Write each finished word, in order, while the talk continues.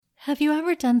Have you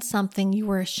ever done something you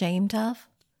were ashamed of?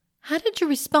 How did you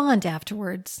respond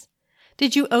afterwards?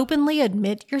 Did you openly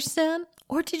admit your sin,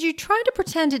 or did you try to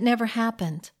pretend it never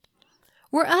happened?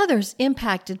 Were others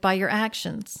impacted by your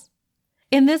actions?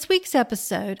 In this week's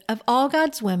episode of All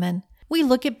God's Women, we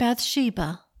look at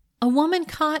Bathsheba, a woman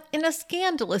caught in a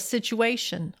scandalous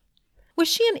situation. Was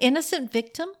she an innocent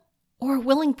victim or a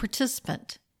willing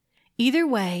participant? Either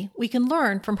way, we can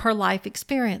learn from her life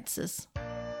experiences.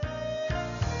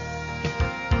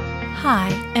 Hi,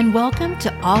 and welcome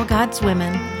to All God's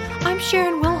Women. I'm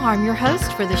Sharon Wilharm, your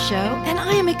host for the show, and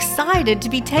I am excited to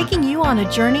be taking you on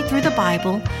a journey through the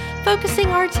Bible, focusing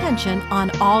our attention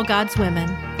on all God's women.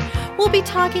 We'll be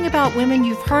talking about women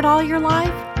you've heard all your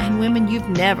life and women you've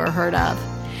never heard of.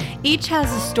 Each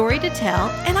has a story to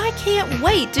tell, and I can't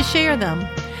wait to share them.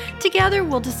 Together,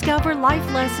 we'll discover life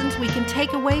lessons we can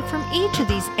take away from each of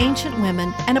these ancient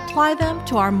women and apply them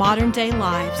to our modern-day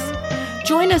lives.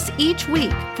 Join us each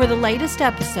week for the latest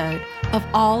episode of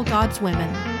All God's Women.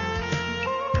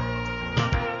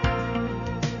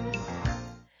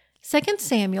 2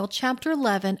 Samuel chapter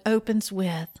 11 opens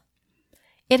with,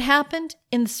 "It happened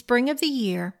in the spring of the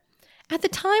year, at the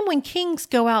time when kings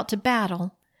go out to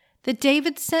battle, that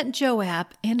David sent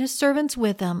Joab and his servants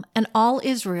with him and all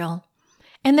Israel,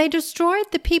 and they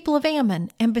destroyed the people of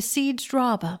Ammon and besieged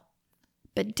Rabbah.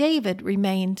 But David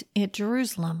remained at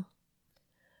Jerusalem."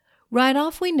 Right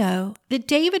off we know that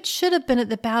David should have been at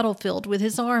the battlefield with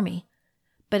his army,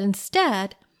 but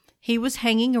instead he was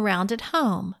hanging around at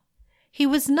home. He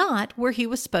was not where he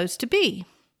was supposed to be.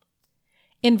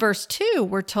 In verse 2,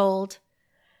 we're told,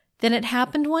 "Then it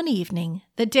happened one evening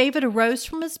that David arose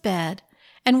from his bed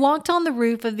and walked on the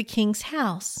roof of the king's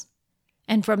house.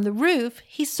 And from the roof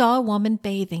he saw a woman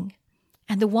bathing,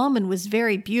 and the woman was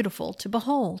very beautiful to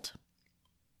behold."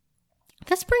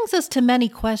 This brings us to many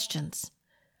questions.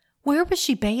 Where was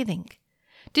she bathing?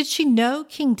 Did she know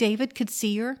King David could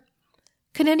see her?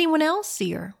 Could anyone else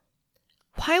see her?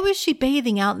 Why was she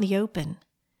bathing out in the open?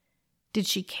 Did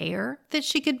she care that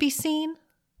she could be seen?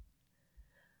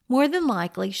 More than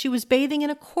likely, she was bathing in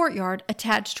a courtyard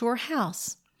attached to her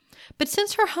house. But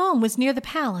since her home was near the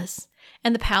palace,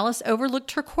 and the palace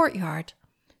overlooked her courtyard,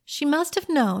 she must have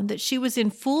known that she was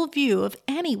in full view of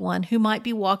anyone who might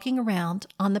be walking around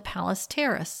on the palace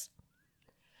terrace.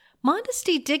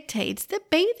 Modesty dictates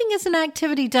that bathing is an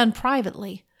activity done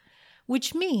privately,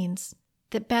 which means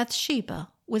that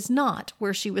Bathsheba was not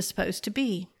where she was supposed to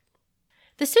be.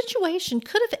 The situation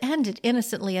could have ended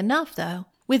innocently enough, though,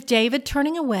 with David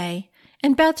turning away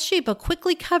and Bathsheba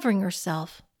quickly covering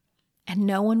herself, and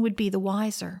no one would be the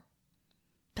wiser.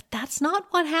 But that's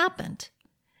not what happened.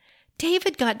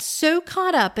 David got so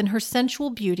caught up in her sensual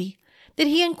beauty that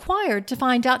he inquired to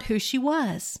find out who she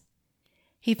was.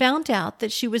 He found out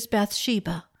that she was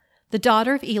Bathsheba, the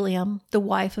daughter of Eliam, the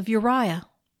wife of Uriah.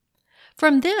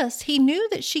 From this, he knew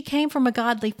that she came from a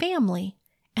godly family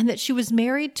and that she was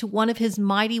married to one of his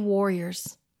mighty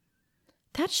warriors.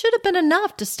 That should have been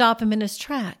enough to stop him in his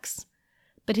tracks,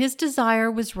 but his desire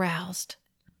was roused.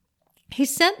 He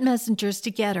sent messengers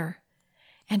to get her,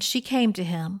 and she came to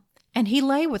him, and he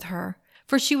lay with her,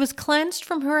 for she was cleansed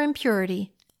from her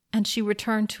impurity, and she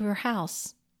returned to her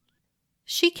house.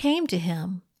 She came to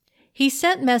him. He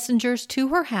sent messengers to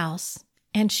her house,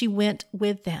 and she went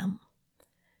with them.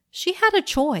 She had a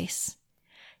choice.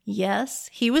 Yes,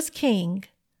 he was king,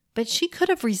 but she could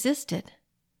have resisted.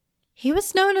 He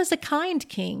was known as a kind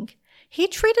king. He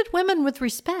treated women with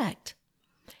respect.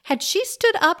 Had she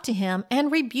stood up to him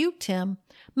and rebuked him,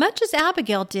 much as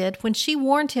Abigail did when she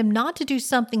warned him not to do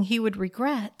something he would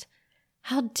regret,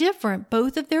 how different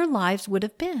both of their lives would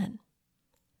have been.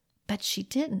 But she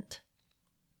didn't.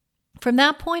 From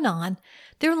that point on,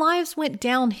 their lives went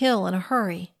downhill in a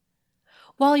hurry.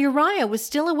 While Uriah was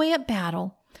still away at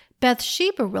battle,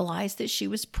 Bathsheba realized that she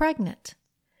was pregnant.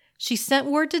 She sent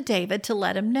word to David to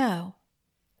let him know.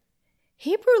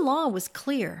 Hebrew law was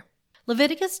clear.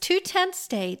 Leviticus 2:10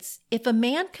 states, if a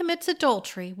man commits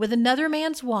adultery with another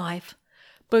man's wife,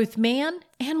 both man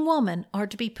and woman are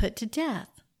to be put to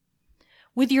death.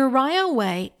 With Uriah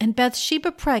away and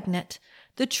Bathsheba pregnant,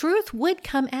 the truth would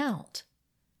come out.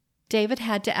 David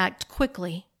had to act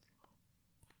quickly.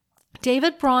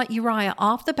 David brought Uriah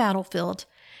off the battlefield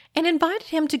and invited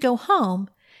him to go home,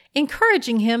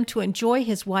 encouraging him to enjoy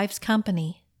his wife's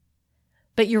company.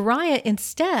 But Uriah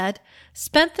instead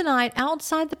spent the night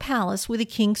outside the palace with the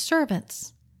king's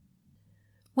servants.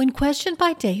 When questioned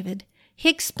by David, he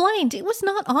explained it was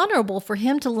not honorable for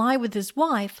him to lie with his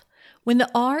wife when the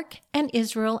ark and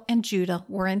Israel and Judah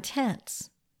were in tents.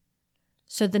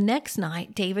 So the next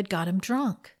night, David got him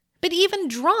drunk. But even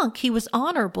drunk, he was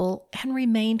honorable and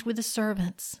remained with the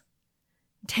servants.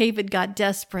 David got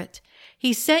desperate.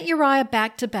 He sent Uriah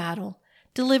back to battle,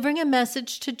 delivering a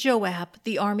message to Joab,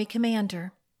 the army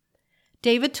commander.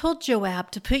 David told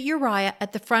Joab to put Uriah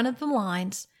at the front of the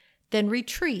lines, then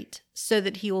retreat so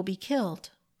that he will be killed.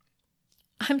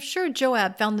 I'm sure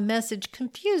Joab found the message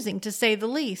confusing to say the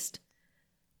least,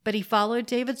 but he followed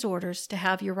David's orders to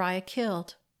have Uriah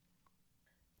killed.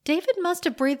 David must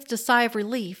have breathed a sigh of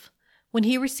relief when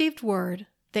he received word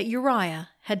that Uriah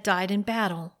had died in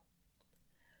battle.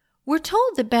 We're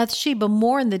told that Bathsheba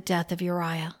mourned the death of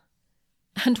Uriah.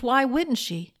 And why wouldn't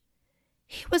she?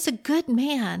 He was a good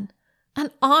man,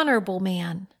 an honorable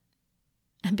man.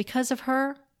 And because of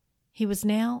her, he was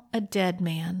now a dead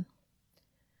man.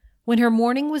 When her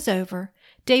mourning was over,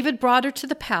 David brought her to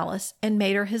the palace and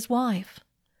made her his wife.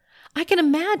 I can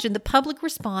imagine the public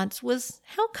response was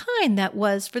how kind that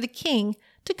was for the king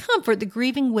to comfort the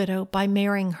grieving widow by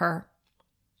marrying her.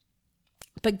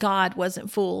 But God wasn't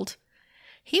fooled.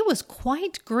 He was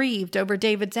quite grieved over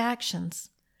David's actions.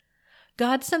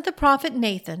 God sent the prophet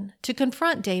Nathan to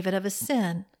confront David of his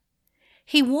sin.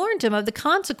 He warned him of the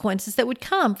consequences that would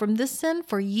come from this sin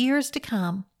for years to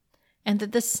come, and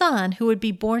that the son who would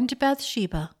be born to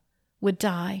Bathsheba would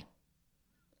die.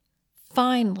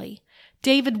 Finally,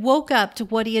 David woke up to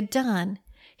what he had done.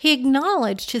 He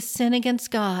acknowledged his sin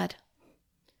against God.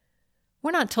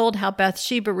 We're not told how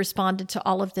Bathsheba responded to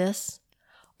all of this.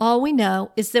 All we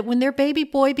know is that when their baby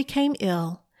boy became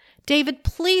ill, David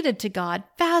pleaded to God,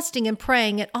 fasting and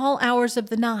praying at all hours of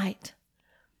the night.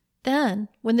 Then,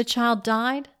 when the child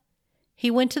died,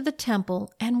 he went to the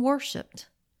temple and worshipped.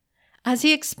 As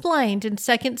he explained in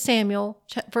 2 Samuel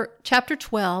chapter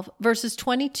 12, verses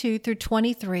 22 through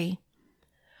 23,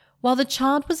 "While the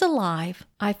child was alive,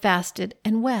 I fasted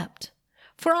and wept.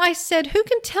 For I said, 'Who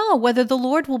can tell whether the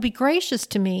Lord will be gracious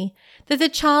to me, that the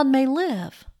child may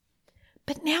live?'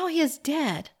 But now he is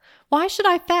dead. Why should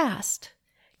I fast?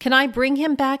 Can I bring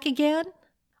him back again?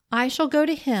 I shall go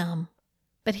to him,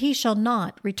 but he shall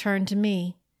not return to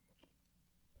me."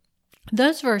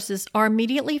 Those verses are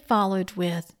immediately followed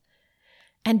with,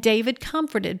 "And David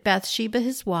comforted Bathsheba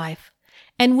his wife,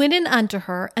 and went in unto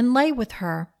her, and lay with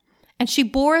her. And she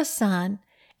bore a son,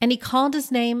 and he called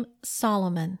his name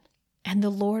Solomon, and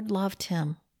the Lord loved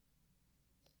him."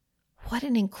 What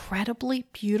an incredibly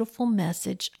beautiful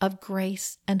message of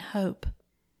grace and hope.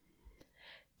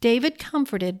 David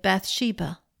comforted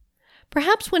Bathsheba.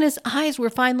 Perhaps when his eyes were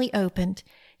finally opened,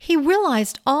 he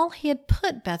realized all he had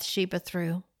put Bathsheba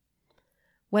through.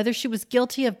 Whether she was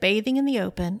guilty of bathing in the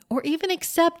open or even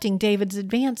accepting David's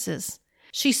advances,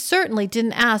 she certainly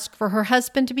didn't ask for her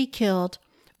husband to be killed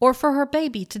or for her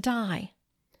baby to die.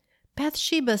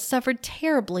 Bathsheba suffered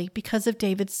terribly because of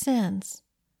David's sins.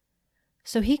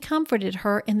 So he comforted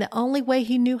her in the only way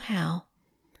he knew how,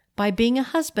 by being a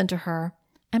husband to her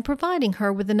and providing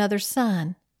her with another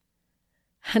son.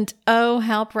 And oh,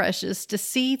 how precious to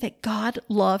see that God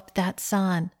loved that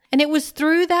son. And it was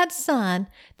through that son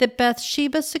that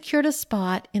Bathsheba secured a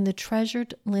spot in the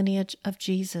treasured lineage of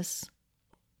Jesus.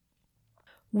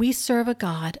 We serve a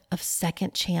God of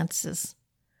second chances.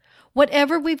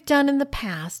 Whatever we've done in the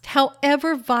past,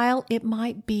 however vile it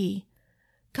might be,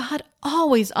 God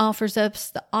always offers us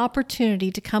the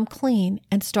opportunity to come clean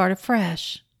and start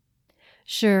afresh.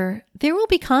 Sure, there will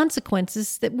be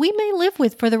consequences that we may live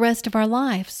with for the rest of our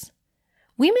lives.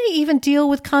 We may even deal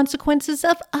with consequences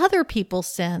of other people's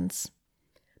sins.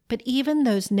 But even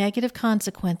those negative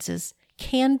consequences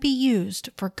can be used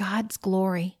for God's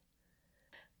glory.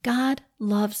 God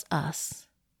loves us.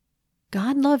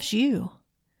 God loves you.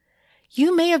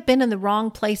 You may have been in the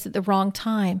wrong place at the wrong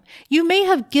time. You may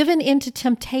have given into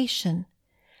temptation.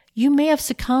 You may have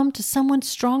succumbed to someone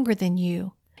stronger than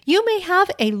you. You may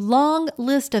have a long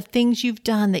list of things you've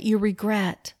done that you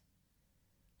regret.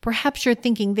 Perhaps you're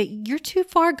thinking that you're too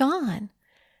far gone,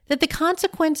 that the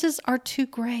consequences are too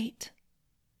great.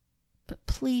 But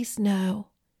please know,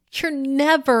 you're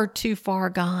never too far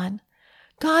gone.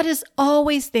 God is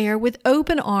always there with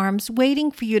open arms,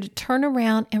 waiting for you to turn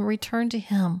around and return to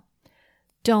Him.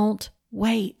 Don't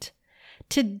wait.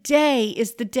 Today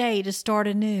is the day to start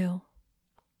anew.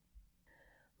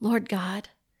 Lord God,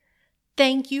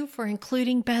 thank you for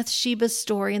including Bathsheba's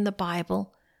story in the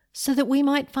Bible so that we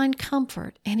might find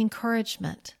comfort and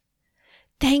encouragement.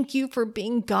 Thank you for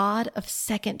being God of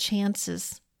second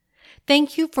chances.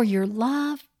 Thank you for your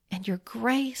love and your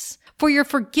grace, for your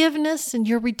forgiveness and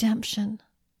your redemption.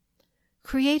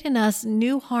 Create in us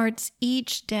new hearts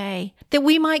each day that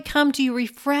we might come to you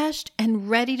refreshed and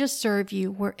ready to serve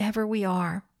you wherever we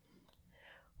are.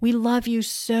 We love you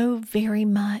so very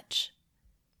much.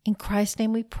 In Christ's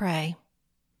name we pray.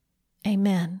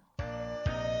 Amen.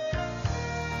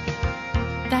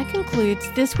 That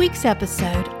concludes this week's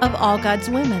episode of All God's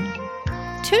Women.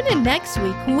 Tune in next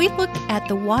week when we look at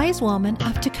the wise woman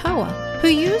of Tekoa, who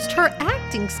used her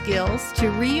acting skills to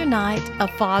reunite a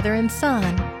father and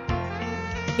son.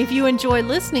 If you enjoy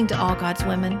listening to All God's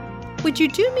Women, would you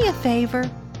do me a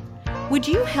favor? Would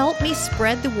you help me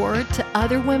spread the word to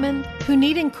other women who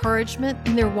need encouragement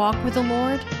in their walk with the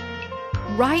Lord?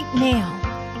 Right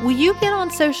now, will you get on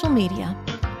social media,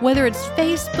 whether it's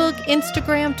Facebook,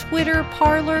 Instagram, Twitter,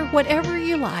 Parler, whatever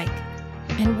you like,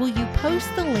 and will you post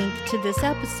the link to this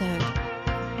episode?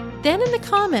 Then in the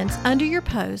comments under your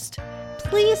post,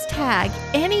 please tag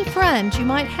any friend you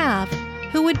might have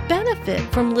who would benefit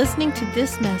from listening to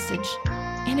this message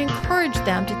and encourage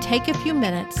them to take a few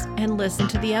minutes and listen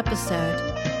to the episode.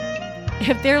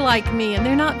 If they're like me and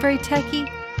they're not very techie,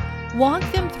 walk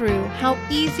them through how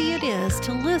easy it is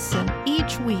to listen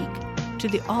each week to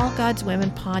the All God's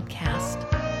Women podcast.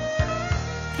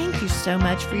 Thank you so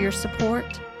much for your support.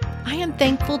 I am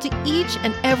thankful to each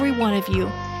and every one of you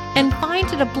and find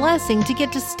it a blessing to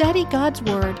get to study God's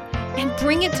Word and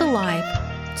bring it to life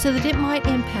so that it might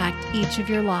impact each of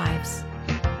your lives.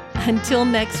 Until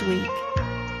next week,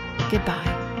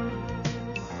 goodbye.